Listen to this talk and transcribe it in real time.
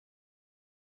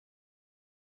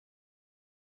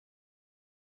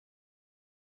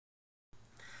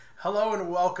Hello and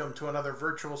welcome to another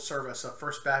virtual service of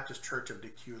First Baptist Church of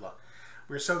Dacula.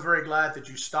 We're so very glad that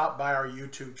you stopped by our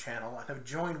YouTube channel and have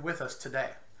joined with us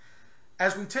today.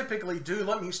 As we typically do,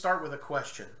 let me start with a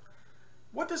question.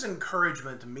 What does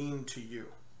encouragement mean to you?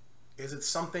 Is it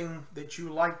something that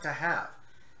you like to have?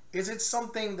 Is it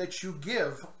something that you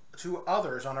give to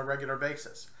others on a regular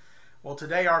basis? Well,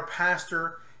 today our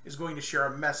pastor is going to share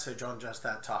a message on just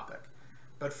that topic.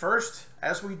 But first,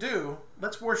 as we do,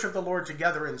 let's worship the Lord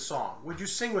together in song. Would you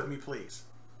sing with me, please?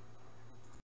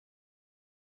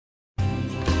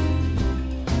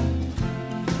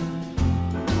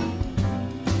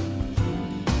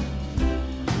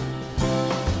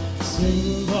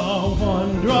 Sing the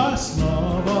wondrous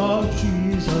love of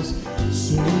Jesus,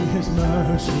 sing his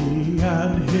mercy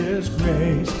and his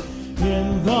grace.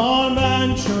 In the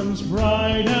mansions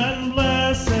bright and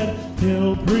blessed,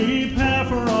 he'll prepare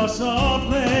for us a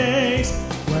place.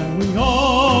 When we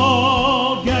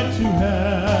all get to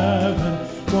heaven,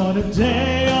 what a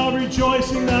day of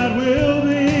rejoicing that will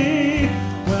be.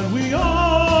 When we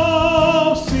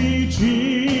all see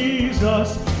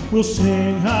Jesus, we'll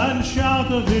sing and shout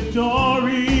the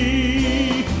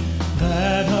victory.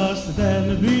 Let us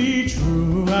then be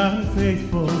true and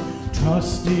faithful,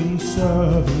 trusting,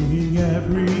 serving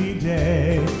every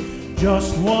day.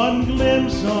 Just one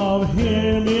glimpse of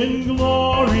him in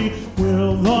glory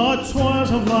will the toils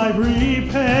of life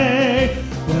repay.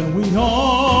 When we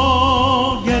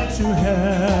all get to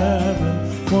heaven,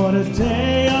 what a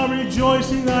day of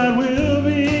rejoicing that will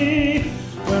be.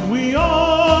 When we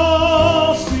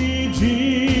all see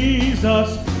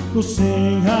Jesus, we'll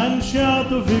sing and shout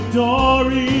the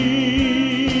victory.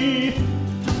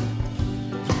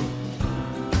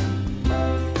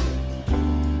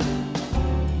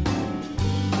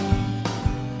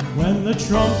 When the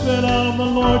trumpet of the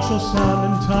Lord shall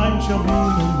sound and time shall be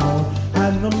no more,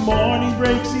 and the morning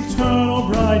breaks eternal,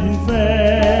 bright and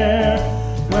fair,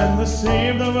 when the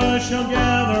saved of us shall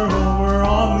gather over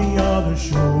on the other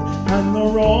shore, and the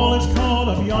roll is called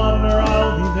up yonder,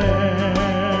 I'll be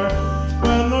there.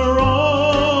 When the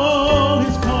roll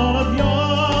is called up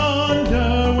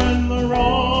yonder, when the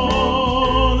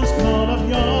roll is called up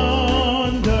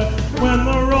yonder, when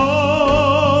the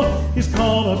roll is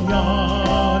called up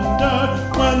yonder,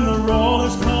 when the roll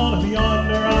is called up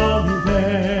yonder, I'll be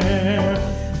there.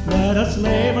 Let us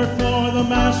labor for the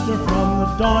Master from the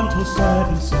dawn till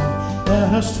setting sun.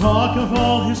 Let us talk of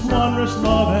all his wondrous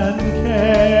love and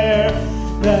care.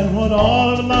 Then when all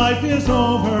of life is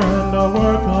over and our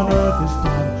work on earth is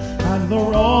done, and the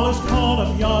roll is called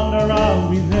up yonder, I'll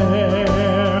be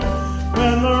there.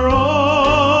 When the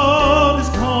roll is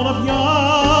called up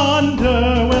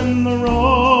yonder, when the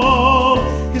roll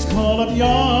is called up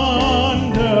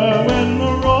yonder, when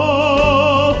the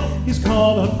roll is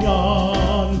called up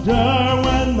yonder,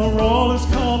 when the roll is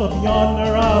called up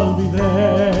yonder, I'll be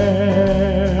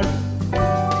there.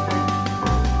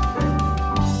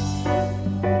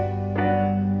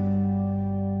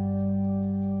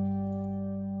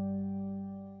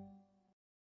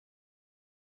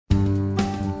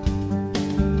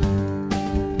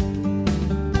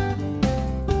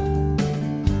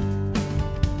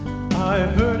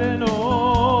 I've heard an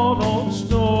old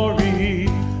story,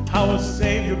 how a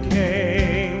Savior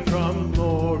came from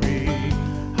glory,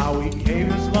 how he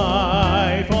gave his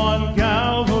life on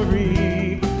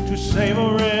Calvary to save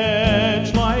a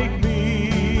wretch like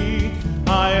me.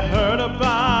 I heard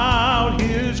about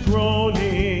his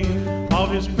groaning,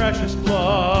 of his precious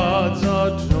blood's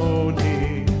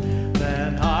atoning.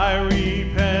 Then I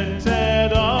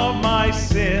repented of my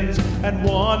sins and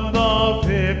won the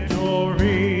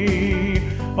victory.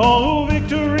 Oh,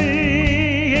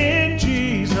 victory in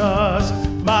Jesus,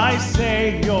 my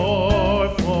Savior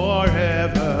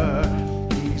forever.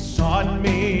 He sought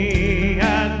me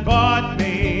and bought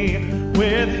me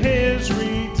with his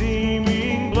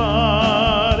redeeming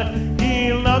blood.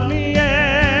 He loved me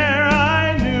ere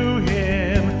I knew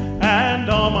him, and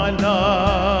all my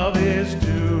love is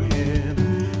due him.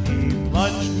 He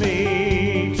plunged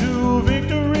me to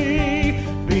victory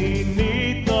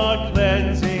beneath the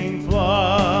cleansing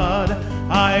flood.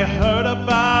 I heard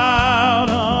about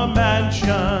a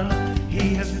mansion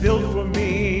he has built for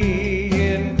me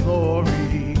in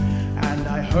glory, and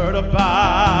I heard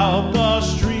about the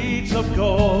streets of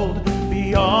gold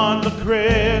beyond the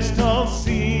crystal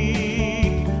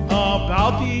sea,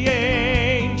 about the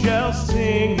angels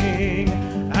singing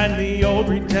and the old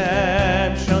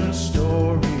redemption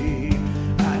story.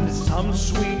 And some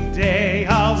sweet day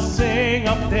I'll sing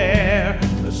up there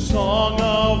the song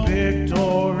of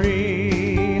victory.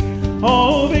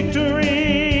 Oh,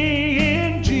 victory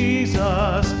in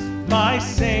Jesus, my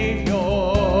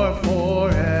Savior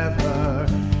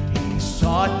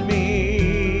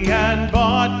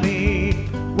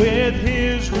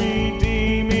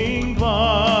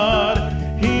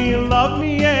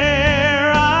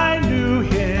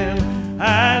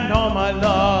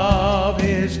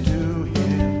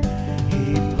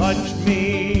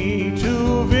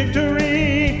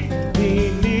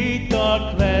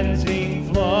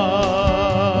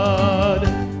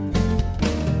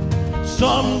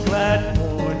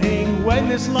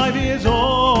this life is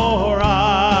o'er,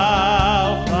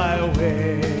 I'll fly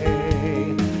away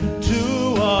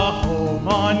to a home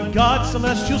on God's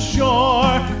celestial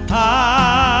shore.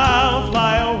 I'll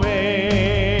fly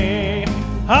away,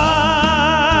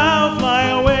 I'll fly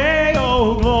away,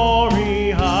 oh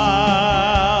glory,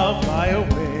 I'll fly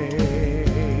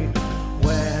away.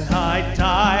 When I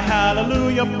die,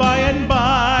 hallelujah, by and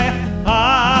by,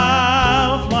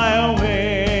 I'll fly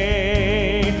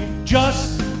away.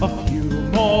 Just a few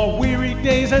more weary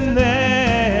days and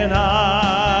then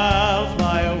I'll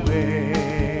fly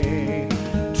away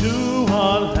to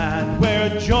a land where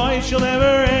joy shall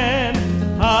never end.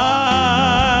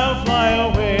 I'll fly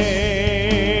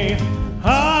away,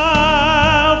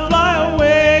 I'll fly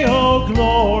away, oh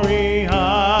glory,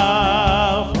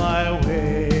 I'll fly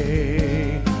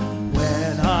away.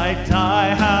 When I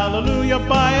die, hallelujah,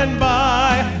 by and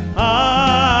by,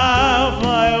 I'll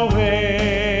fly away.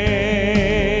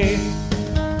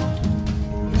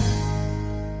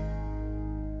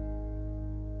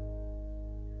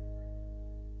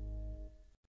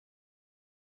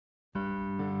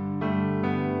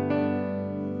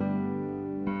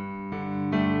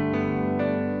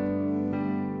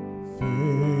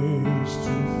 Face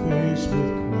to face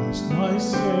with Christ my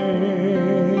Savior,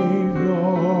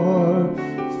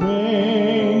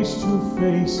 face to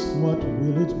face, what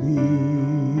will it be?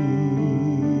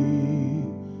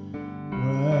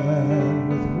 When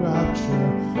with rapture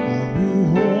I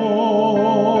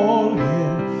behold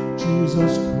Him,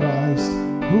 Jesus Christ,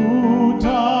 who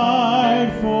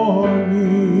died for me.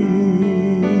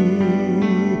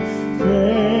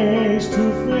 Face to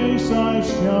face I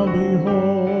shall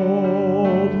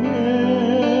behold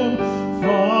Him,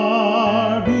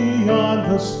 far beyond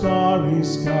the starry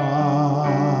sky.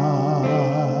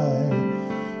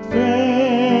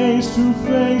 Face to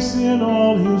face in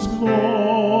all His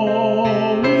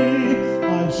glory,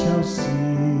 I shall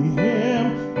see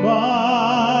Him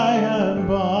by and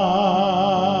by.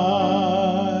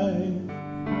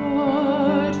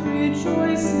 What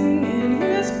rejoicing in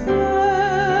His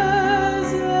presence,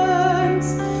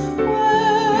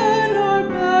 when our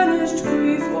banished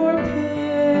grief or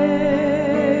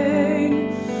pain,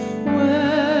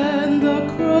 when the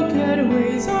crooked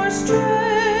ways are straightened,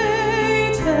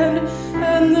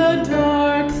 and the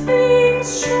dark things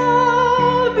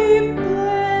shall be plain.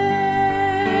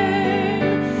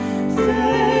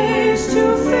 Face to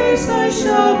face I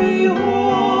shall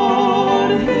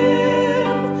behold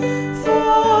Him,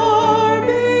 far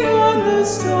beyond the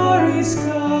starry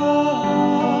sky.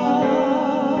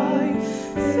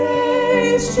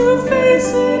 Face to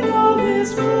face in all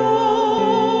His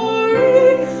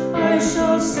glory, I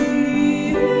shall see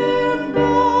Him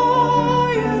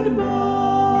by and by.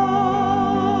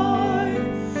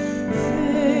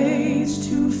 Face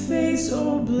to face,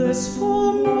 oh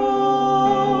blissful moment,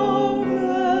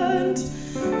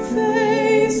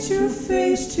 face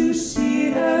to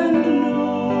see and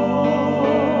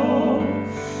know,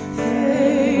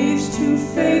 face to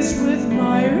face with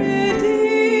my Redeemer,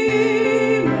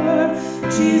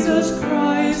 Jesus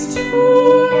Christ,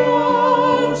 who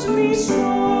loves me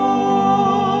so.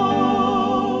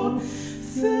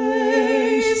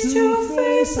 Face to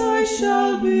face I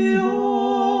shall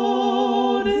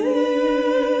behold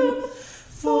Him,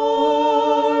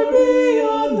 far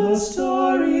beyond the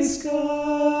starry sky.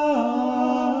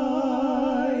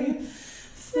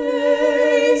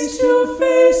 Face to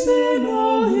face in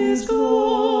all His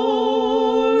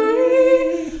glory,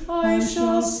 I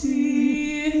shall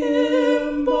see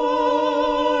Him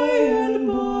by and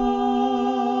by.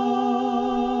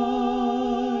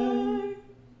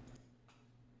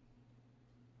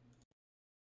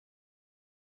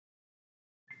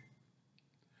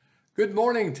 Good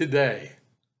morning today.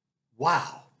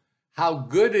 Wow, how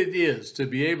good it is to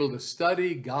be able to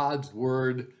study God's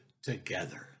Word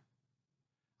together.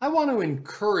 I want to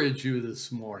encourage you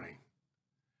this morning.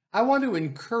 I want to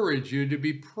encourage you to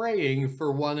be praying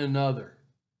for one another.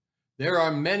 There are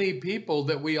many people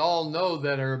that we all know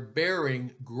that are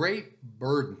bearing great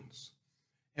burdens,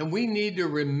 and we need to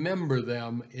remember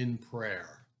them in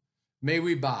prayer. May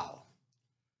we bow.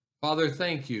 Father,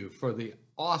 thank you for the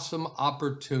awesome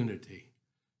opportunity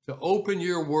to open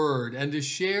your word and to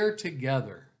share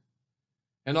together.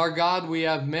 And our God, we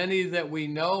have many that we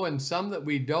know and some that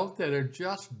we don't that are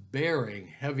just bearing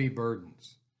heavy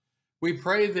burdens. We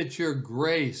pray that your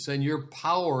grace and your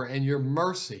power and your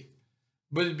mercy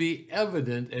would be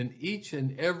evident in each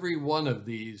and every one of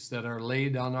these that are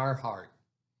laid on our heart.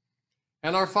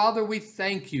 And our Father, we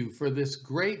thank you for this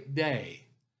great day.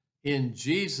 In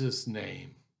Jesus'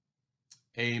 name,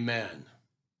 amen.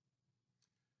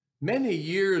 Many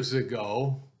years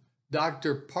ago,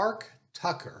 Dr. Park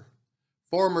Tucker,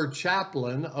 former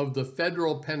chaplain of the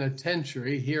federal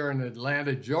penitentiary here in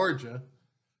Atlanta, Georgia,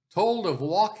 told of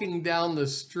walking down the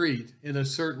street in a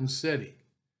certain city.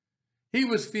 He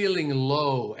was feeling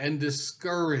low and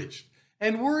discouraged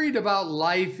and worried about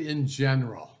life in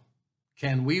general.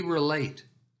 Can we relate?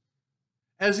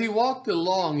 As he walked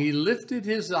along, he lifted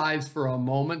his eyes for a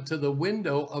moment to the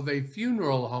window of a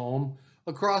funeral home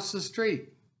across the street.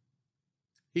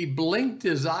 He blinked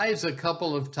his eyes a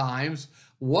couple of times,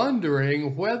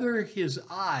 wondering whether his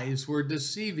eyes were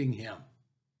deceiving him.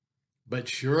 But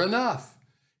sure enough,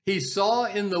 he saw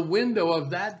in the window of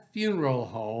that funeral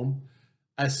home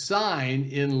a sign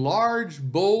in large,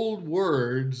 bold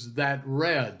words that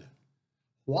read,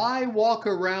 "Why walk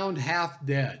around half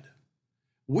dead?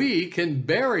 We can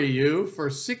bury you for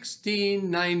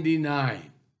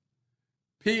 $16.99.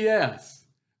 P.S.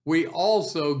 We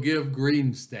also give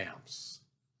green stamps."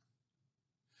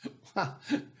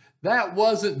 That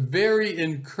wasn't very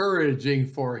encouraging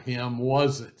for him,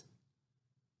 was it?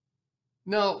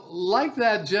 Now, like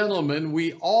that gentleman,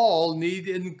 we all need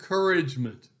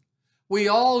encouragement. We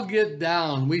all get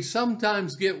down. We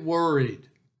sometimes get worried.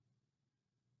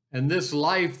 And this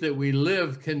life that we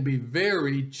live can be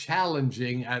very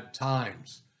challenging at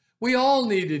times. We all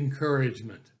need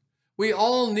encouragement. We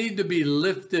all need to be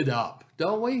lifted up,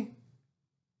 don't we?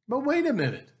 But wait a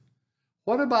minute.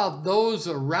 What about those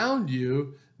around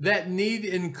you that need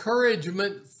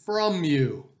encouragement from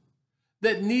you,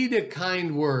 that need a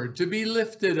kind word, to be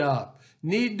lifted up,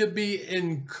 need to be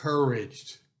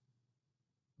encouraged?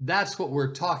 That's what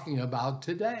we're talking about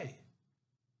today.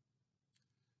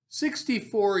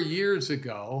 64 years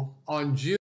ago, on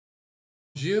June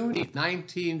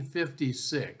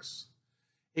 1956,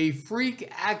 a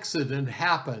freak accident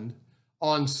happened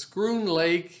on Schroon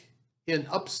Lake in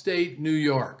upstate New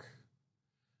York.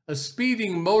 A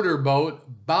speeding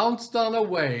motorboat bounced on a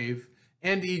wave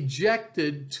and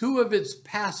ejected two of its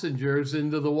passengers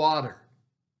into the water,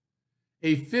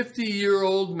 a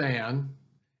 50-year-old man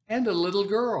and a little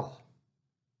girl.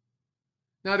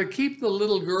 Now, to keep the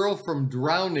little girl from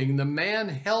drowning, the man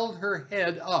held her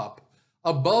head up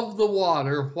above the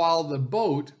water while the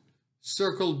boat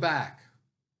circled back.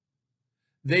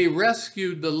 They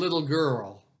rescued the little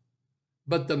girl,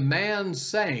 but the man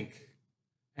sank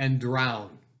and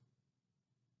drowned.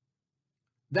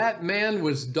 That man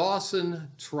was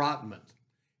Dawson Trotman.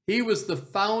 He was the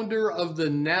founder of the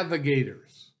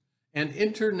Navigators, an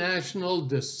international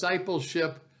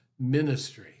discipleship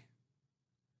ministry.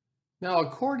 Now,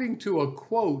 according to a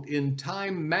quote in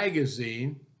Time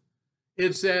magazine,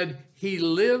 it said, "He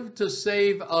lived to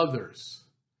save others.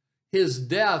 His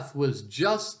death was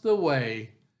just the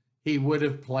way he would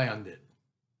have planned it."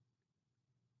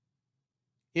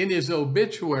 In his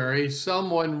obituary,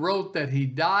 someone wrote that he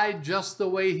died just the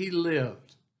way he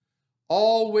lived,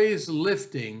 always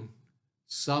lifting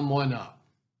someone up.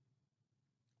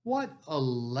 What a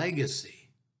legacy!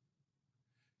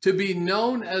 To be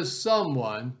known as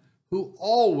someone who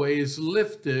always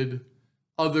lifted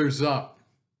others up,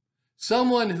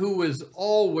 someone who was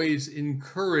always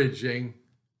encouraging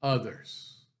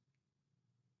others.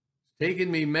 It's taken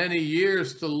me many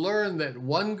years to learn that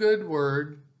one good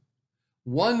word,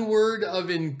 one word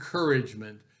of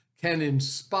encouragement can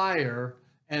inspire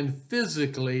and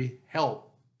physically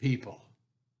help people.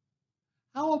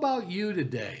 How about you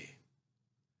today?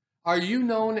 Are you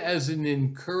known as an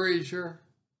encourager?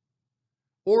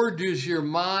 Or does your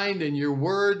mind and your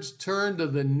words turn to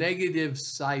the negative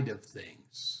side of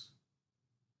things?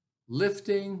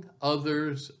 Lifting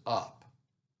others up.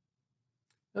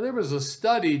 Now, there was a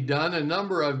study done a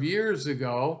number of years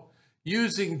ago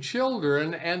using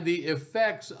children and the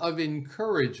effects of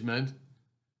encouragement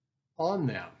on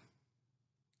them.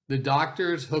 The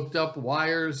doctors hooked up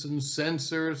wires and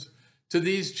sensors to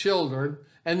these children,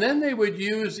 and then they would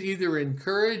use either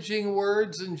encouraging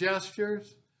words and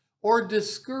gestures or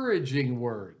discouraging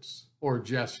words or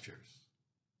gestures.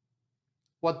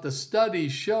 What the study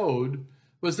showed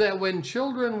was that when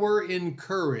children were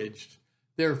encouraged,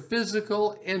 their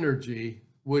physical energy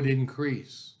would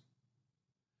increase.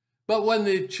 But when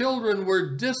the children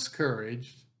were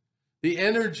discouraged, the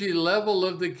energy level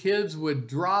of the kids would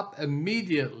drop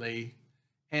immediately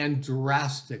and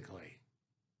drastically.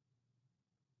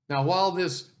 Now, while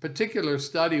this particular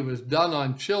study was done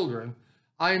on children,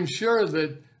 I'm sure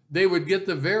that they would get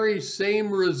the very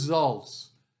same results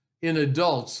in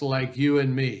adults like you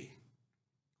and me.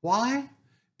 Why?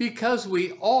 Because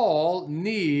we all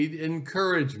need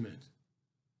encouragement.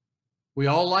 We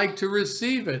all like to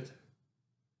receive it,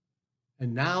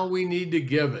 and now we need to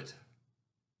give it.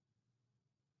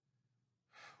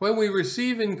 When we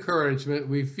receive encouragement,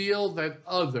 we feel that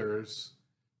others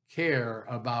care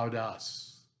about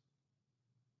us.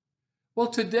 Well,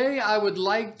 today I would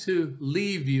like to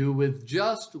leave you with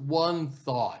just one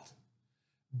thought.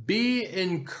 Be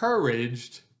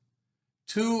encouraged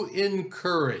to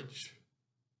encourage.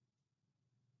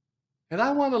 And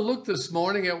I want to look this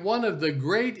morning at one of the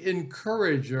great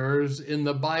encouragers in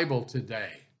the Bible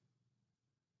today.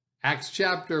 Acts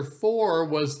chapter 4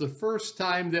 was the first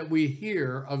time that we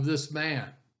hear of this man.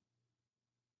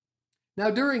 Now,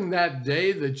 during that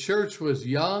day, the church was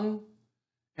young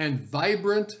and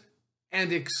vibrant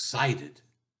and excited.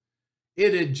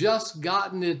 It had just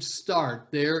gotten its start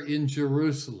there in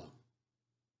Jerusalem.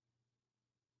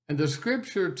 And the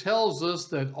scripture tells us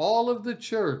that all of the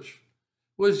church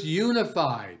was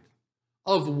unified,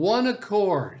 of one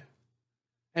accord,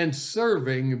 and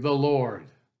serving the Lord.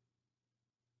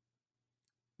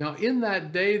 Now, in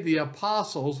that day, the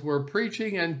apostles were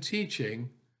preaching and teaching,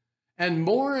 and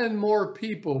more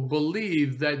people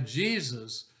believed that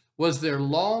Jesus was their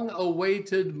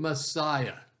long-awaited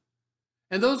Messiah.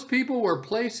 And those people were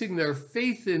placing their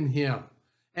faith in him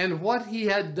and what he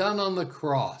had done on the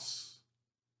cross.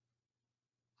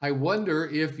 I wonder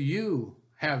if you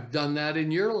have done that in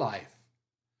your life,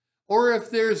 or if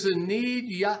there's a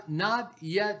need not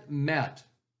yet met,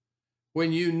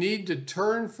 when you need to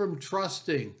turn from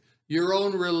trusting your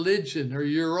own religion or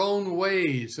your own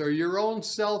ways or your own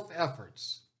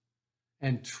self-efforts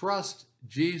and trust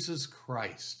Jesus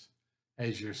Christ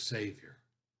as your Savior.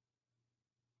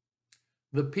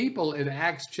 The people in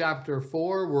Acts chapter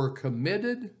 4 were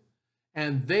committed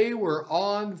and they were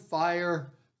on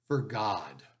fire for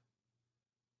God.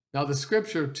 Now, the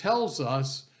scripture tells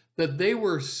us that they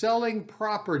were selling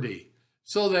property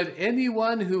so that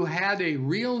anyone who had a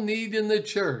real need in the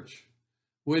church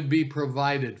would be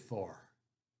provided for.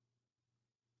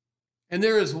 And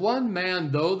there is one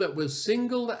man, though, that was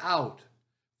singled out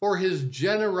for his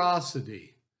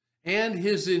generosity and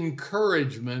his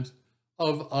encouragement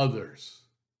of others.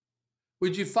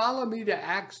 Would you follow me to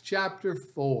Acts chapter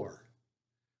 4?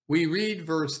 We read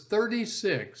verse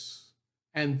 36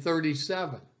 and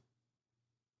 37.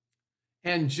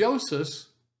 And Joseph,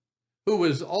 who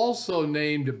was also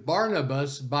named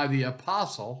Barnabas by the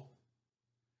apostle,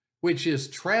 which is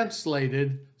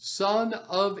translated son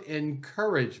of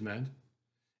encouragement,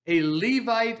 a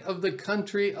Levite of the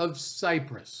country of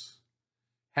Cyprus,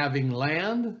 having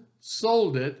land,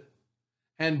 sold it,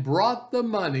 and brought the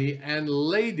money and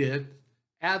laid it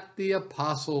at the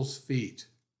apostles' feet.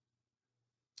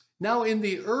 Now, in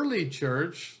the early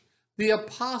church, the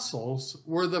apostles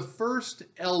were the first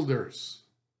elders,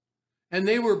 and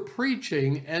they were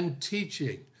preaching and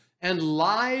teaching, and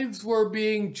lives were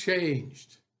being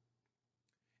changed.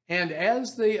 And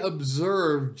as they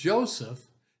observed Joseph,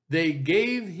 they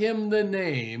gave him the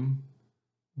name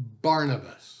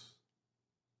Barnabas.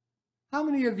 How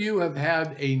many of you have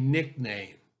had a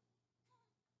nickname?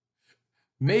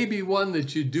 Maybe one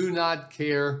that you do not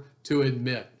care to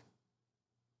admit.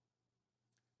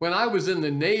 When I was in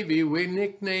the Navy, we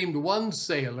nicknamed one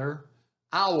sailor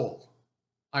Owl.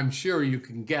 I'm sure you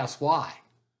can guess why.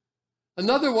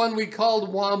 Another one we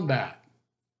called Wombat.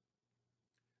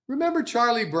 Remember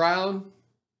Charlie Brown?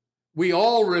 We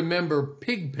all remember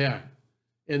Pigpen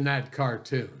in that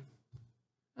cartoon.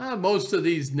 Most of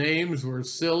these names were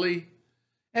silly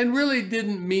and really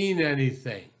didn't mean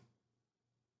anything.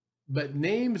 But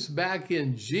names back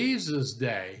in Jesus'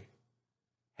 day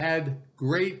had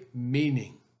great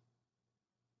meaning.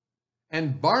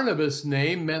 And Barnabas'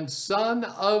 name meant son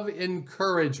of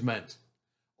encouragement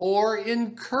or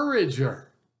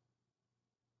encourager.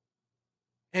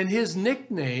 And his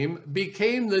nickname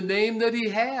became the name that he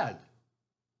had,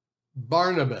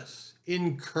 Barnabas,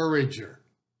 encourager.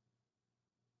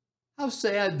 How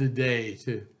sad today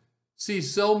to see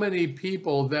so many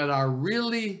people that are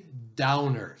really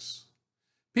downers,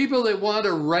 people that want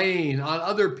to rain on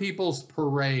other people's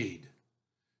parade,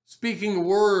 speaking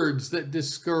words that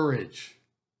discourage,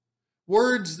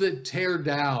 words that tear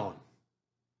down,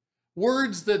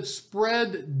 words that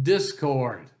spread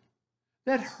discord,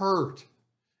 that hurt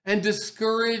and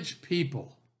discourage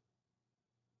people.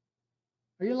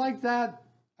 Are you like that?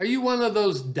 Are you one of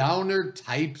those downer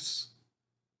types?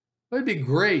 It would be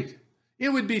great. It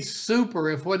would be super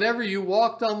if whenever you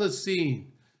walked on the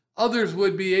scene, others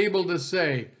would be able to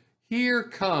say, "Here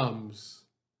comes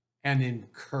an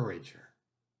encourager."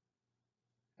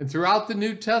 And throughout the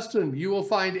New Testament, you will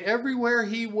find everywhere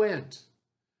he went,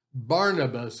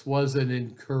 Barnabas was an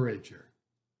encourager.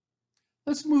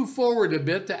 Let's move forward a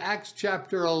bit to Acts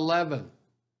chapter 11.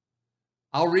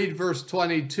 I'll read verse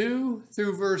 22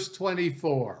 through verse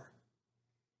 24.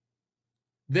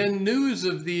 Then news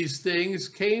of these things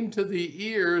came to the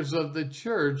ears of the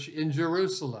church in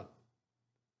Jerusalem.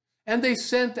 And they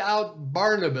sent out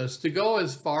Barnabas to go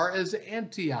as far as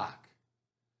Antioch.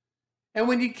 And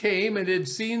when he came and had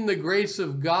seen the grace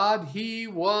of God, he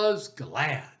was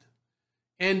glad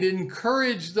and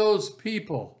encouraged those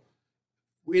people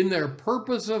in their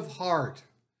purpose of heart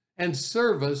and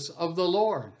service of the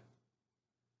Lord.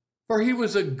 For he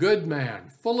was a good man,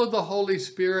 full of the Holy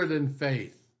Spirit and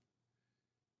faith.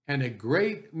 And a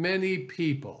great many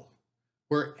people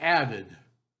were added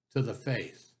to the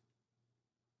faith.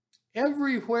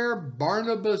 Everywhere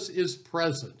Barnabas is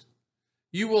present,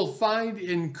 you will find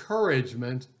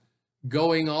encouragement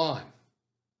going on.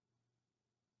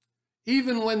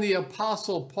 Even when the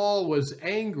Apostle Paul was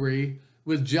angry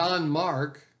with John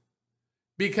Mark,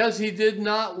 because he did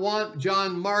not want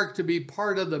John Mark to be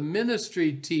part of the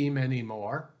ministry team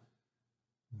anymore,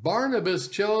 Barnabas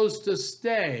chose to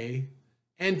stay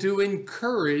and to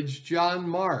encourage John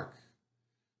Mark.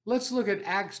 Let's look at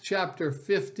Acts chapter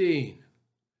 15,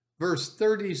 verse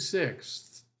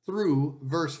 36 through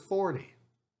verse 40.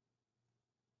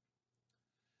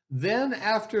 Then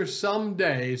after some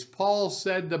days, Paul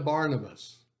said to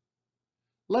Barnabas,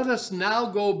 "Let us now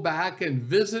go back and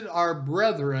visit our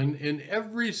brethren in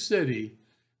every city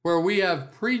where we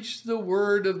have preached the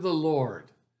word of the Lord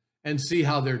and see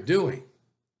how they're doing."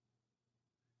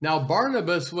 Now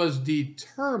Barnabas was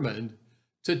determined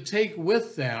to take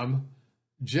with them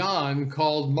John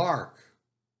called Mark.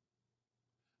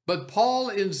 But Paul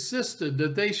insisted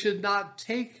that they should not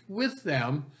take with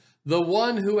them the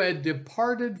one who had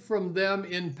departed from them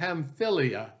in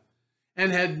Pamphylia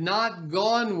and had not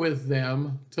gone with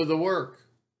them to the work.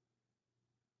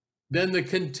 Then the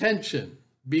contention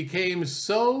became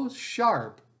so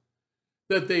sharp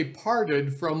that they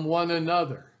parted from one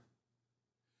another.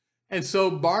 And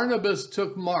so Barnabas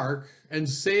took Mark and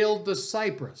sailed to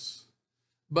Cyprus,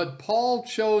 but Paul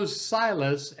chose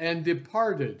Silas and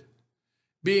departed,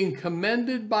 being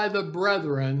commended by the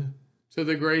brethren to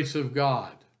the grace of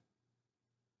God.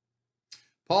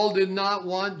 Paul did not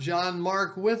want John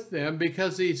Mark with them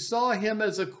because he saw him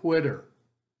as a quitter,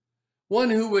 one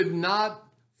who would not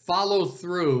follow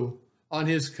through on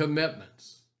his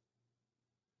commitments.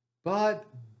 But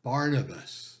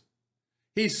Barnabas,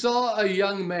 he saw a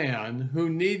young man who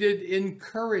needed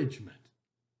encouragement,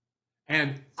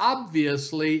 and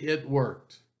obviously it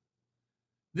worked.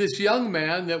 This young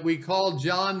man that we call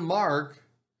John Mark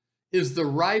is the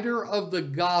writer of the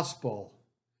gospel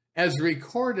as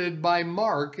recorded by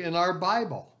Mark in our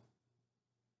Bible.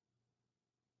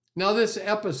 Now, this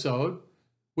episode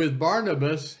with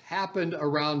Barnabas happened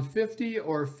around 50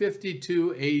 or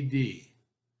 52 AD,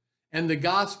 and the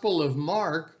Gospel of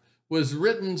Mark was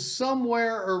written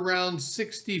somewhere around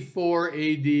 64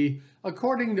 AD,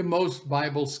 according to most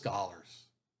Bible scholars.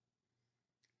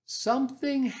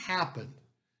 Something happened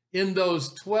in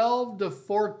those 12 to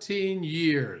 14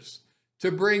 years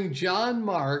to bring John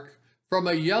Mark from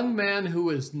a young man who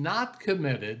was not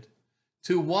committed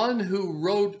to one who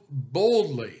wrote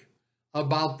boldly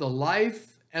about the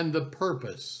life and the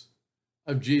purpose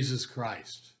of Jesus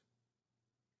Christ.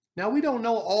 Now, we don't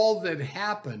know all that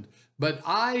happened, but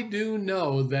I do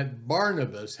know that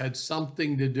Barnabas had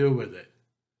something to do with it.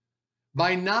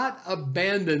 By not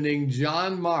abandoning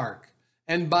John Mark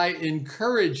and by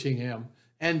encouraging him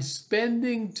and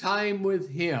spending time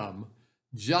with him,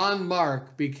 John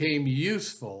Mark became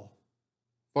useful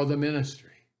for the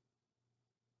ministry.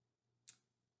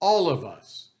 All of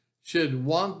us should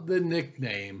want the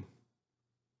nickname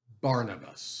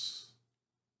Barnabas.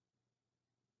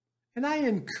 And I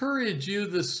encourage you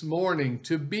this morning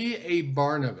to be a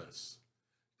Barnabas,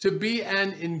 to be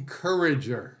an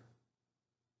encourager.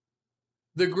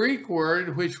 The Greek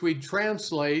word which we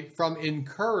translate from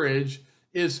encourage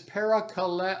is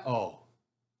parakaleo.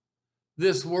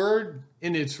 This word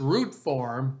in its root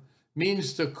form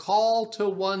means to call to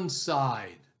one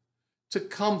side, to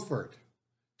comfort,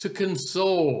 to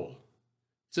console,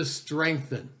 to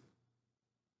strengthen.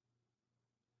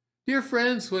 Dear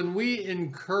friends, when we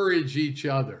encourage each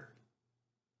other,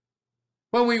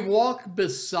 when we walk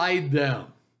beside them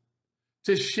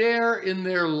to share in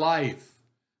their life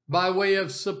by way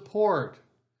of support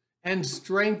and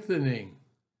strengthening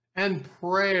and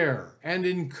prayer and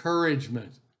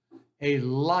encouragement, a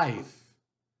life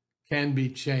can be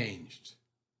changed.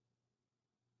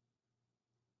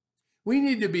 We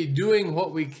need to be doing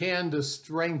what we can to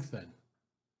strengthen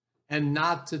and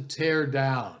not to tear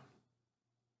down.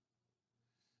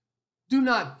 Do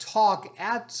not talk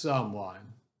at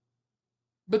someone,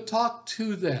 but talk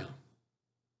to them.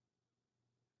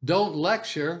 Don't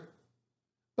lecture,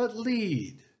 but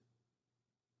lead.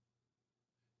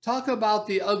 Talk about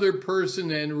the other person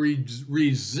and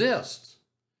resist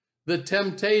the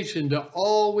temptation to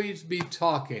always be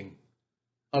talking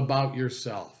about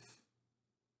yourself.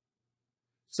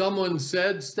 Someone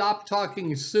said, stop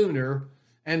talking sooner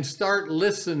and start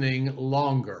listening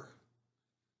longer.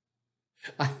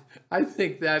 I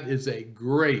think that is a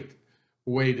great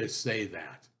way to say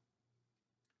that.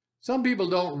 Some people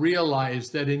don't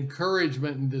realize that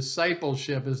encouragement and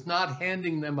discipleship is not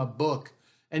handing them a book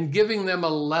and giving them a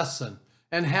lesson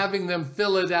and having them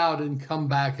fill it out and come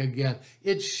back again.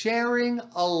 It's sharing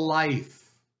a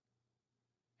life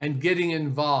and getting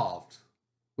involved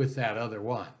with that other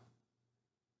one.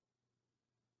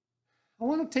 I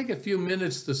want to take a few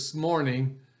minutes this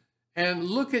morning and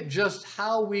look at just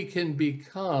how we can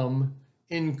become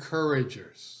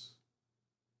encouragers.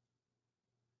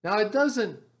 Now, it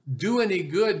doesn't do any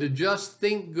good to just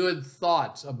think good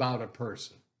thoughts about a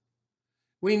person.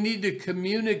 We need to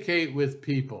communicate with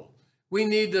people. We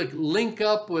need to link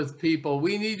up with people.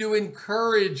 We need to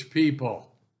encourage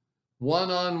people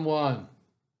one-on-one.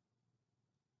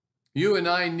 You and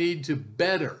I need to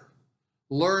better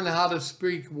learn how to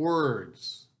speak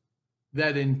words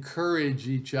that encourage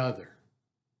each other.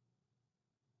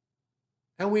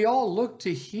 And we all look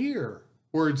to hear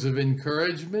words of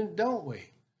encouragement, don't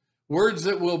we? Words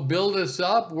that will build us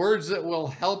up, words that will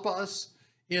help us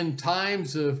in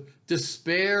times of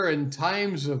despair and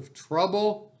times of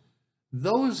trouble.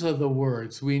 Those are the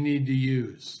words we need to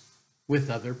use with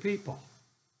other people.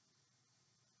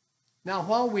 Now,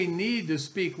 while we need to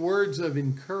speak words of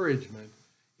encouragement,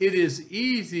 it is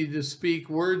easy to speak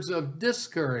words of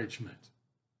discouragement,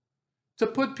 to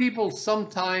put people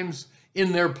sometimes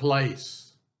in their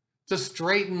place, to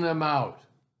straighten them out.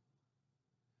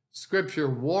 Scripture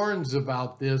warns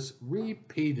about this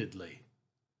repeatedly.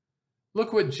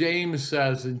 Look what James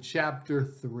says in chapter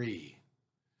 3.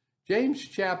 James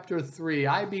chapter 3,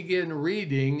 I begin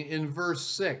reading in verse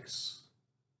 6.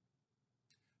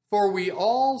 For we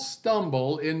all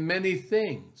stumble in many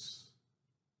things.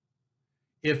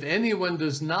 If anyone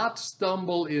does not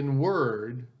stumble in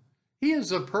word, he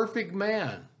is a perfect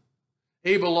man,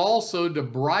 able also to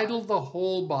bridle the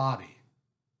whole body.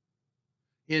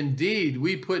 Indeed,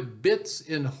 we put bits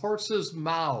in horses'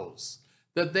 mouths,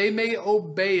 that they may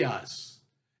obey us,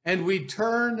 and we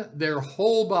turn their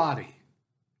whole body.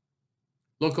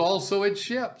 Look also at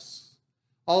ships.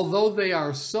 Although they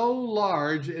are so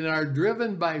large and are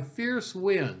driven by fierce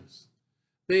winds,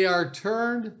 they are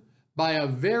turned by a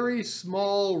very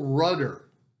small rudder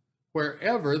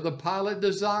wherever the pilot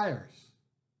desires.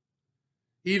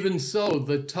 Even so,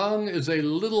 the tongue is a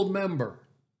little member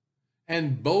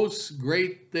and boasts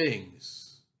great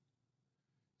things.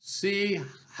 See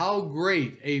how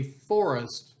great a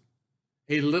forest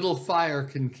a little fire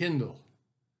can kindle.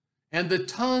 And the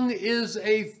tongue is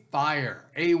a fire,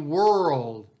 a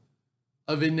world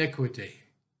of iniquity.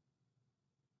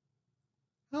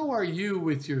 How are you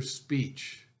with your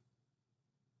speech?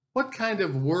 What kind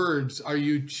of words are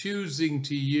you choosing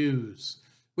to use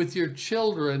with your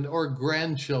children or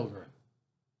grandchildren,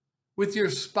 with your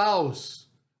spouse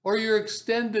or your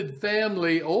extended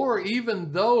family, or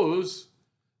even those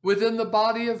within the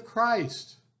body of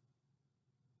Christ?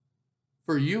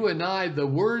 For you and I, the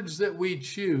words that we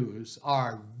choose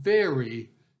are very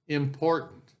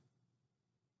important.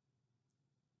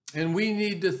 And we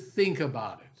need to think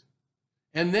about it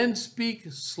and then speak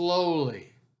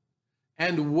slowly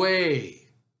and weigh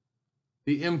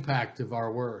the impact of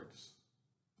our words.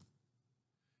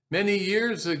 Many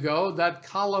years ago, that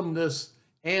columnist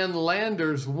Ann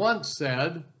Landers once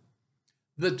said,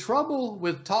 "The trouble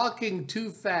with talking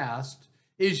too fast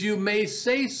is you may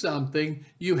say something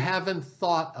you haven't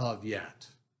thought of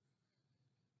yet."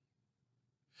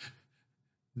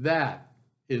 That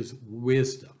is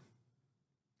wisdom.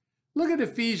 Look at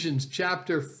Ephesians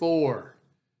chapter 4,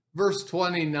 verse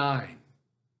 29.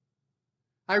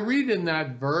 I read in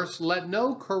that verse, "Let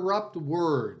no corrupt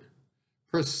word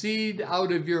proceed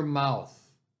out of your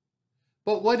mouth,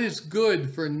 but what is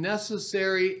good for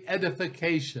necessary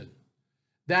edification,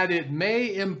 that it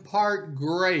may impart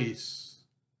grace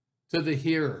to the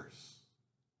hearers."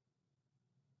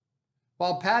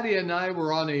 While Patty and I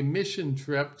were on a mission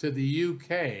trip to the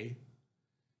UK,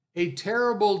 a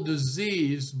terrible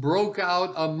disease broke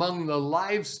out among the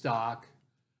livestock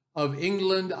of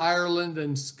England, Ireland,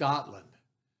 and Scotland.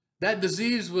 That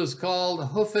disease was called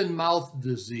hoof and mouth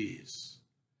disease.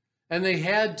 And they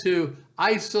had to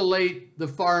isolate the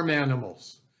farm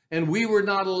animals. And we were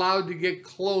not allowed to get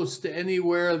close to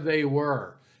anywhere they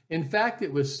were. In fact,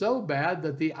 it was so bad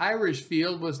that the Irish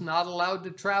field was not allowed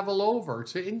to travel over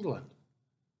to England.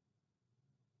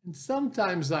 And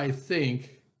sometimes I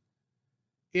think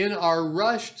in our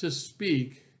rush to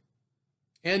speak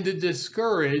and to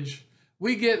discourage,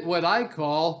 we get what I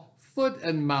call foot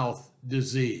and mouth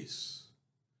disease.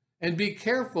 And be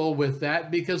careful with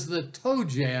that, because the toe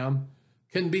jam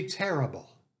can be terrible.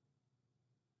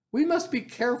 We must be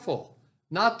careful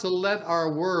not to let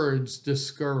our words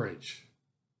discourage.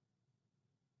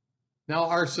 Now,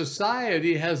 our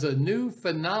society has a new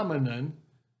phenomenon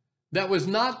that was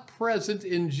not present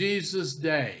in Jesus'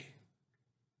 day.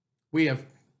 We have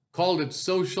called it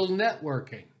social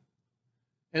networking.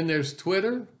 And there's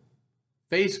Twitter,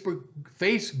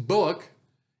 Facebook,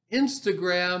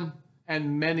 Instagram,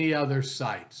 and many other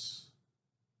sites.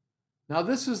 Now,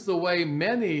 this is the way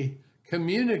many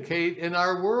communicate in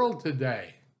our world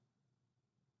today.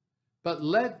 But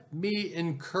let me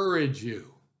encourage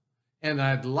you, and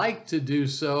I'd like to do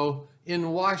so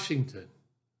in Washington.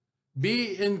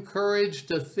 Be encouraged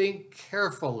to think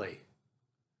carefully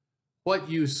what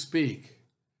you speak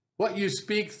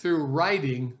through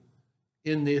writing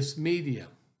in this medium.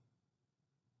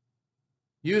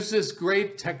 Use this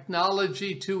great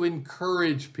technology to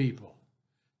encourage people,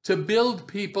 to build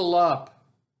people up,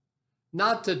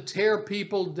 not to tear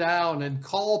people down and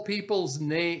call people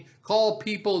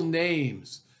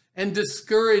names and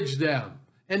discourage them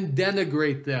and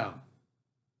denigrate them.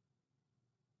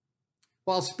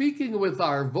 While speaking with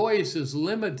our voice is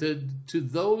limited to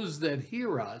those that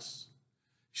hear us,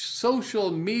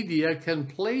 social media can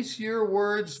place your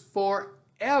words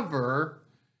forever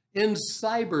in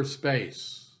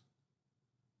cyberspace.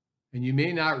 And you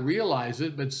may not realize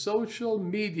it, but social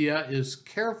media is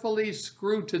carefully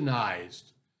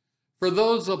scrutinized for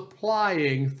those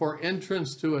applying for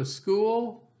entrance to a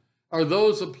school, or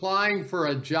those applying for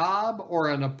a job or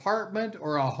an apartment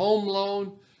or a home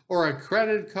loan or a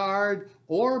credit card,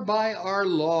 or by our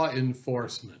law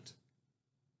enforcement.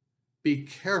 Be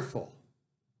careful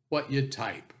what you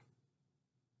type.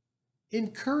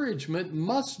 Encouragement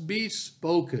must be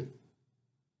spoken.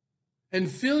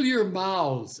 And fill your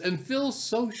mouths and fill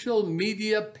social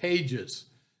media pages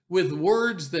with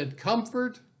words that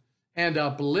comfort and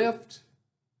uplift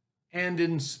and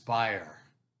inspire.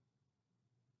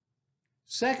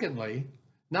 Secondly,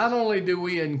 not only do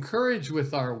we encourage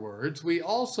with our words, we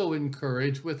also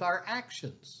encourage with our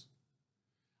actions.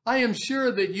 I am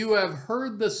sure that you have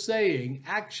heard the saying,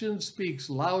 action speaks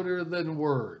louder than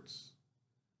words.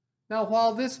 Now,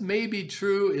 while this may be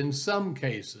true in some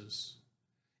cases,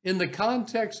 in the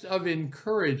context of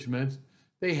encouragement,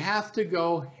 they have to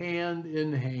go hand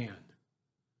in hand.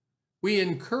 We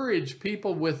encourage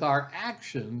people with our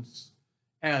actions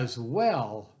as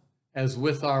well as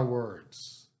with our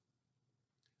words.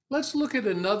 Let's look at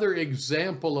another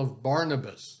example of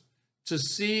Barnabas to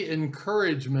see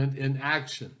encouragement in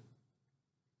action.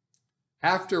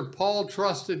 After Paul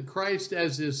trusted Christ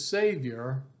as his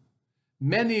Savior,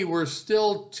 many were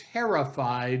still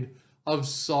terrified of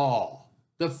Saul,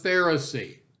 the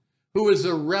Pharisee, who was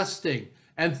arresting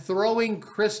and throwing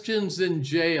Christians in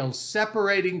jail,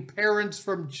 separating parents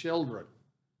from children.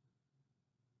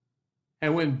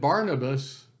 And when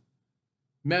Barnabas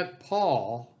met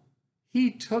Paul,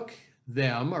 he took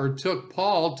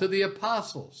Paul to the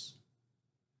apostles.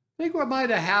 Think what might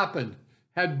have happened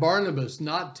had Barnabas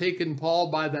not taken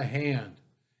Paul by the hand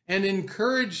and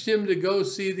encouraged him to go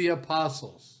see the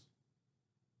apostles.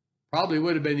 Probably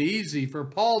would have been easy for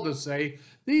Paul to say,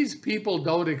 these people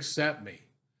don't accept me.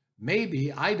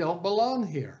 Maybe I don't belong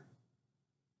here.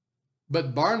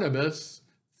 But Barnabas,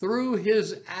 through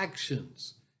his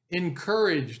actions,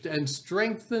 encouraged and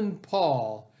strengthened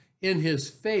Paul in his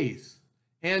faith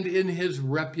and in his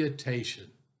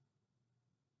reputation.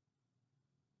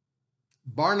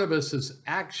 Barnabas's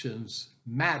actions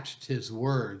matched his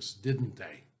words, didn't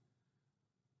they?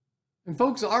 And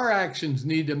folks, our actions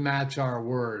need to match our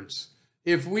words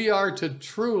if we are to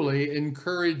truly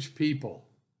encourage people.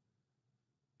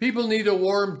 People need a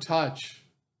warm touch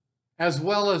as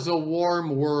well as a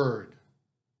warm word.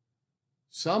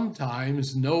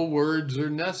 Sometimes no words are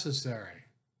necessary.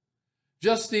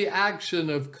 Just the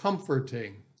action of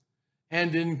comforting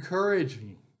and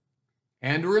encouraging.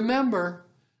 And remember,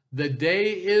 the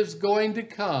day is going to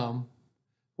come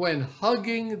when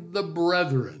hugging the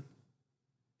brethren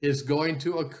is going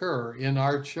to occur in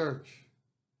our church.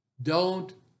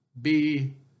 Don't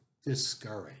be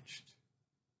discouraged.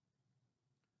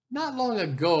 Not long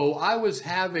ago, I was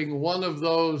having one of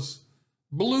those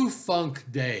blue funk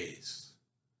days.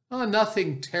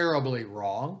 Nothing terribly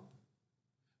wrong.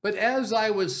 But as I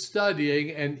was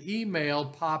studying, an email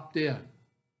popped in.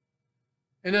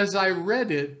 And as I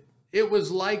read it, it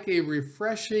was like a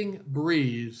refreshing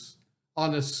breeze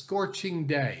on a scorching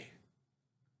day.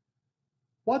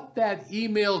 what that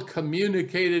email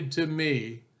communicated to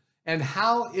me and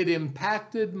how it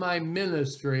impacted my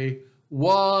ministry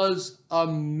was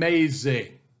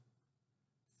amazing.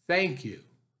 Thank you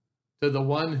to the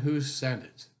one who sent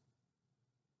it.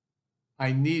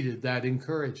 I needed that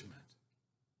encouragement.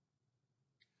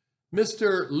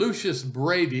 Mr. Lucius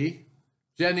Brady,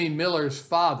 Jenny Miller's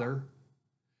father,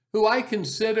 who I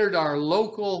considered our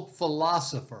local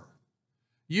philosopher,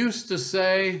 used to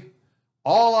say,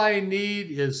 "All I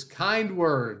need is kind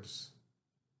words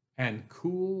and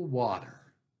cool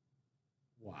water."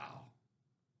 Wow,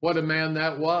 what a man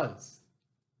that was.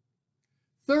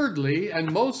 Thirdly,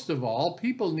 and most of all,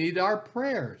 people need our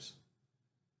prayers.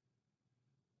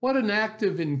 What an act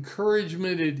of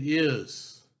encouragement it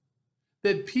is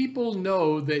that people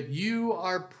know that you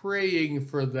are praying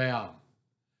for them.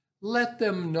 Let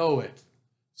them know it.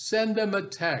 Send them a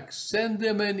text, send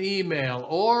them an email,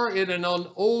 or in an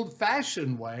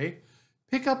old-fashioned way,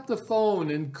 pick up the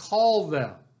phone and call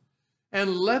them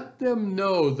and let them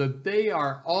know that they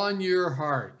are on your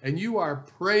heart and you are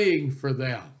praying for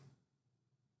them.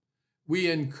 We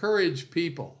encourage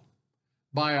people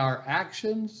by our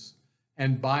actions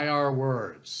and by our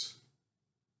words.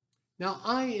 Now,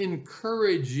 I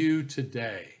encourage you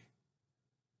today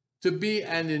to be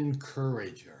an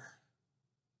encourager.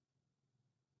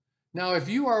 Now, if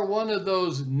you are one of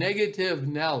those negative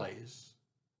Nellies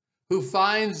who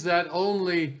finds that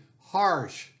only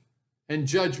harsh and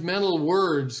judgmental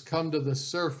words come to the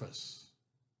surface,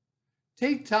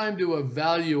 take time to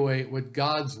evaluate what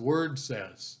God's word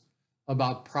says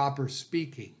about proper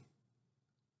speaking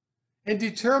and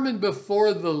determine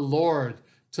before the Lord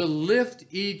to lift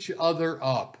each other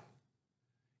up.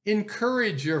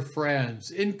 Encourage your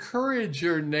friends, encourage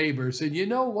your neighbors, and you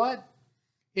know what?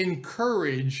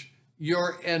 Encourage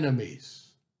your enemies.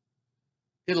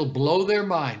 It'll blow their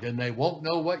mind and they won't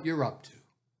know what you're up to.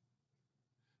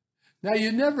 Now,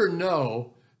 you never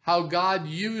know how God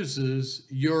uses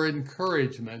your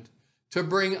encouragement to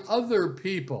bring other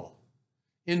people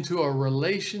into a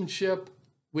relationship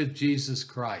with Jesus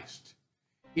Christ.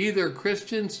 Either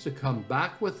Christians to come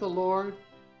back with the Lord,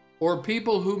 or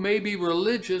people who may be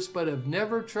religious but have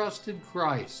never trusted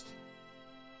Christ.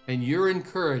 And your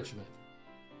encouragement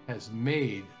has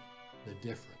made the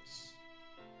difference.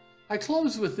 I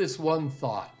close with this one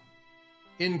thought.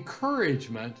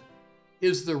 Encouragement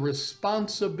is the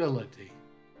responsibility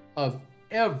of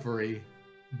every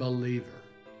believer.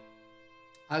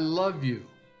 I love you.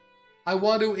 I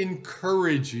want to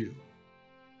encourage you.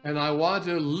 And I want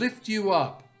to lift you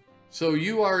up so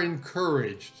you are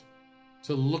encouraged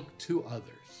to look to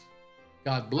others.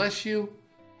 God bless you.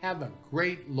 Have a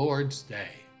great Lord's Day.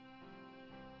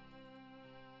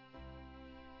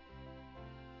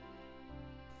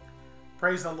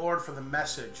 Praise the Lord for the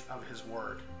message of His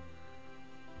Word.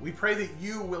 We pray that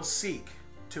you will seek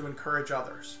to encourage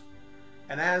others.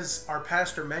 And as our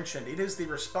pastor mentioned, it is the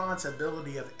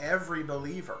responsibility of every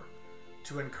believer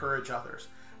to encourage others.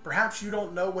 Perhaps you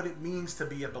don't know what it means to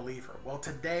be a believer. Well,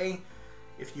 today,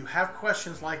 if you have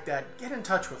questions like that, get in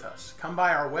touch with us. Come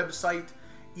by our website,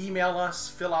 email us,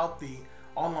 fill out the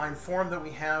online form that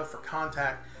we have for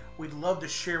contact. We'd love to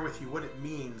share with you what it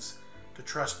means to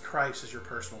trust Christ as your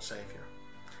personal Savior.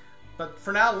 But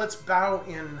for now, let's bow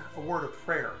in a word of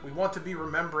prayer. We want to be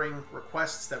remembering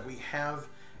requests that we have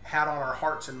had on our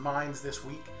hearts and minds this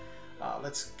week.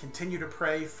 Let's continue to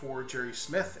pray for Jerry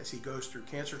Smith as he goes through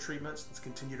cancer treatments. Let's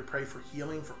continue to pray for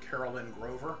healing for Carolyn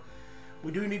Grover.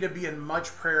 We do need to be in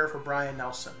much prayer for Brian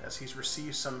Nelson as he's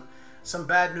received some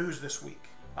bad news this week.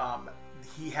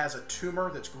 He has a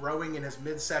tumor that's growing in his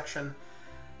midsection,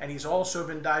 and he's also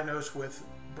been diagnosed with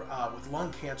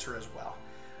lung cancer as well.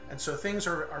 And so things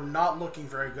are not looking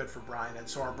very good for Brian. And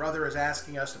so our brother is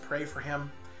asking us to pray for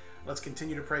him. Let's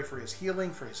continue to pray for his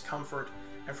healing, for his comfort,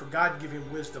 and for God to give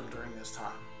him wisdom during this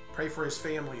time. Pray for his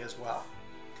family as well.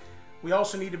 We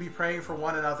also need to be praying for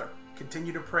one another.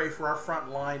 Continue to pray for our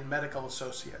frontline medical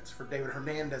associates, for David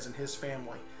Hernandez and his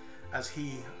family, as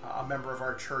he, a member of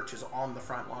our church, is on the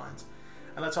front lines.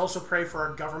 And let's also pray for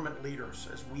our government leaders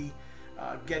as we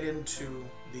get into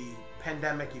the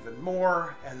pandemic even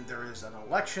more, and there is an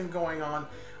election going on.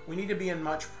 We need to be in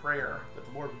much prayer that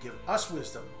the Lord would give us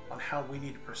wisdom on how we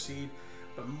need to proceed.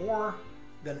 But more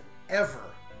than ever,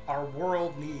 our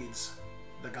world needs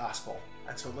the gospel.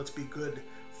 And so let's be good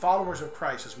followers of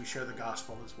Christ as we share the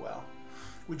gospel as well.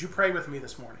 Would you pray with me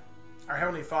this morning? Our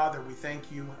Heavenly Father, we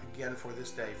thank you again for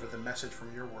this day, for the message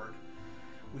from your word.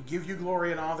 We give you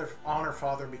glory and honor,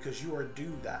 Father, because you are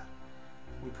due that.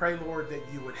 We pray, Lord, that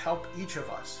you would help each of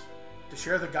us to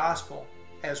share the gospel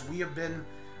as we have been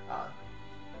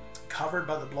covered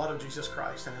by the blood of Jesus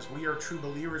Christ. And as we are true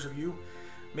believers of you,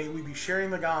 may we be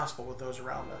sharing the gospel with those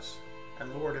around us.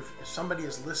 And Lord, if somebody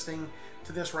is listening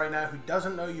to this right now who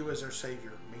doesn't know you as their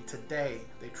Savior, may today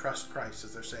they trust Christ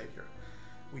as their Savior.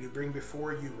 We do bring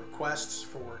before you requests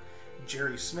for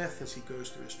Jerry Smith as he goes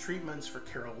through his treatments, for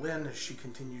Carol Lynn as she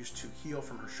continues to heal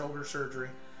from her shoulder surgery.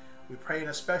 We pray in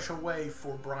a special way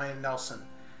for Brian Nelson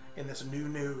in this new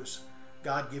news.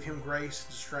 God, give him grace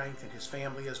and strength, and his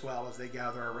family as well as they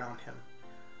gather around him.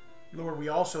 Lord, we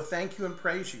also thank you and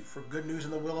praise you for good news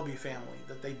in the Willoughby family,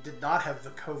 that they did not have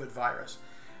the COVID virus.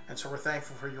 And so we're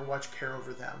thankful for your watch care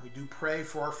over them. We do pray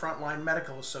for our frontline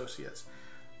medical associates,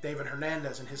 David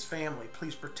Hernandez and his family.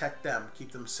 Please protect them,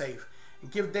 keep them safe,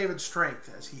 and give David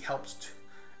strength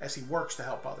as he works to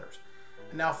help others.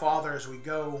 And now, Father, as we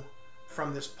go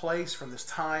from this place, from this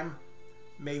time,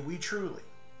 may we truly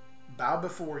bow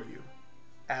before you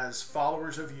as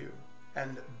followers of you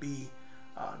and be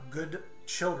good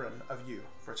children of you.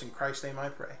 For it's in Christ's name I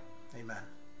pray. Amen.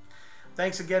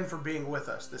 Thanks again for being with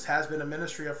us. This has been a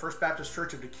ministry of First Baptist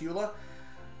Church of Dacula,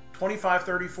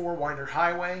 2534 Winder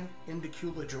Highway in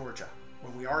Dacula, Georgia.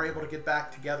 When we are able to get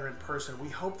back together in person, we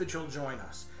hope that you'll join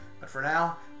us. But for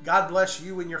now, God bless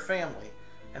you and your family,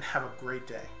 and have a great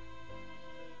day.